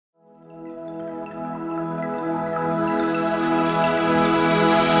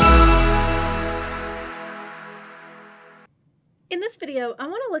video, I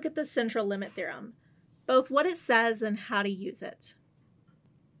want to look at the central limit theorem, both what it says and how to use it.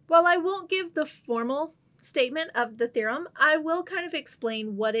 While I won't give the formal statement of the theorem, I will kind of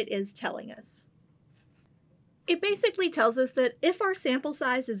explain what it is telling us. It basically tells us that if our sample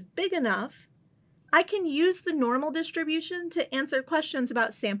size is big enough, I can use the normal distribution to answer questions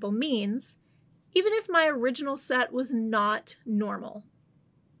about sample means, even if my original set was not normal.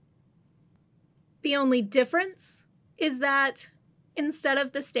 The only difference is that instead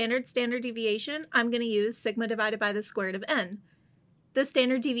of the standard deviation, I'm going to use sigma divided by the square root of n, the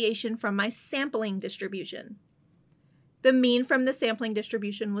standard deviation from my sampling distribution. The mean from the sampling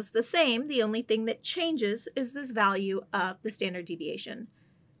distribution was the same. The only thing that changes is this value of the standard deviation.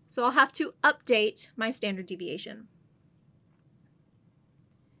 So I'll have to update my standard deviation.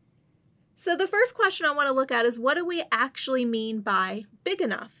 So the first question I want to look at is, what do we actually mean by big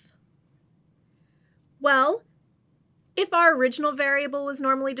enough? Well, if our original variable was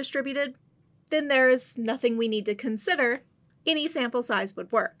normally distributed, then there is nothing we need to consider. Any sample size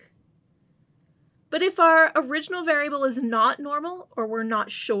would work. But if our original variable is not normal, or we're not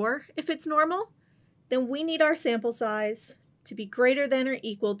sure if it's normal, then we need our sample size to be greater than or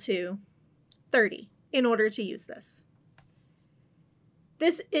equal to 30 in order to use this.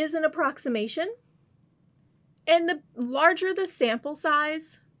 This is an approximation, and the larger the sample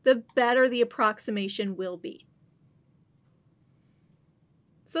size, the better the approximation will be.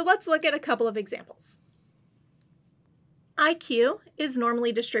 So let's look at a couple of examples. IQ is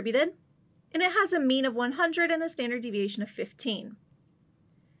normally distributed, and it has a mean of 100 and a standard deviation of 15.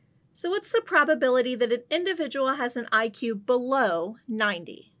 So what's the probability that an individual has an IQ below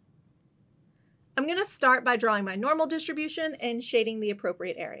 90? I'm going to start by drawing my normal distribution and shading the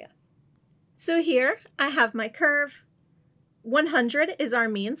appropriate area. So here I have my curve. 100 is our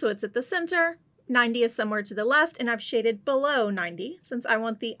mean, so it's at the center. 90 is somewhere to the left, and I've shaded below 90 since I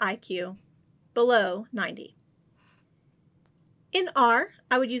want the IQ below 90. In R,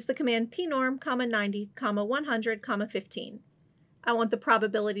 I would use the command pnorm, 90, 100, 15. I want the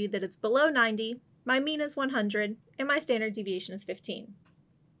probability that it's below 90, my mean is 100, and my standard deviation is 15.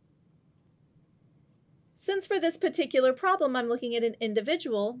 Since for this particular problem I'm looking at an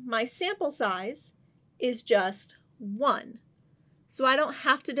individual, my sample size is just 1. So I don't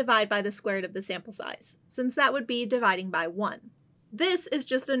have to divide by the square root of the sample size, since that would be dividing by 1. This is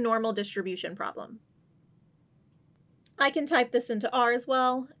just a normal distribution problem. I can type this into R as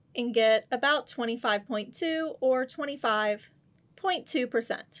well and get about 25.2 or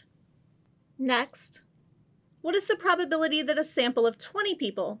 25.2%. Next, what is the probability that a sample of 20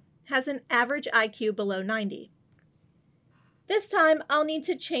 people has an average IQ below 90? This time I'll need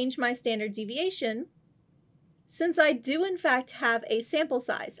to change my standard deviation. Since I do in fact have a sample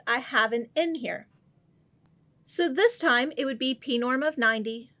size, I have an n here. So this time it would be pnorm of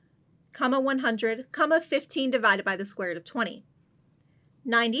 90, 100, 15 divided by the square root of 20.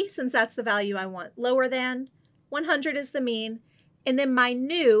 90, since that's the value I want lower than, 100 is the mean, and then my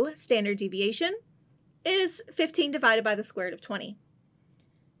new standard deviation is 15 divided by the square root of 20.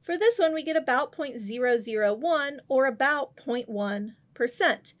 For this one, we get about 0.001 or about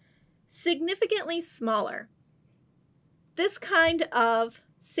 0.1%, significantly smaller. This kind of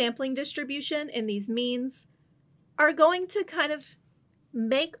sampling distribution and these means are going to kind of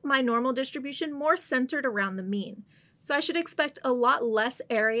make my normal distribution more centered around the mean. So I should expect a lot less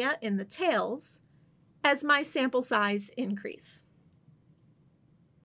area in the tails as my sample size increase.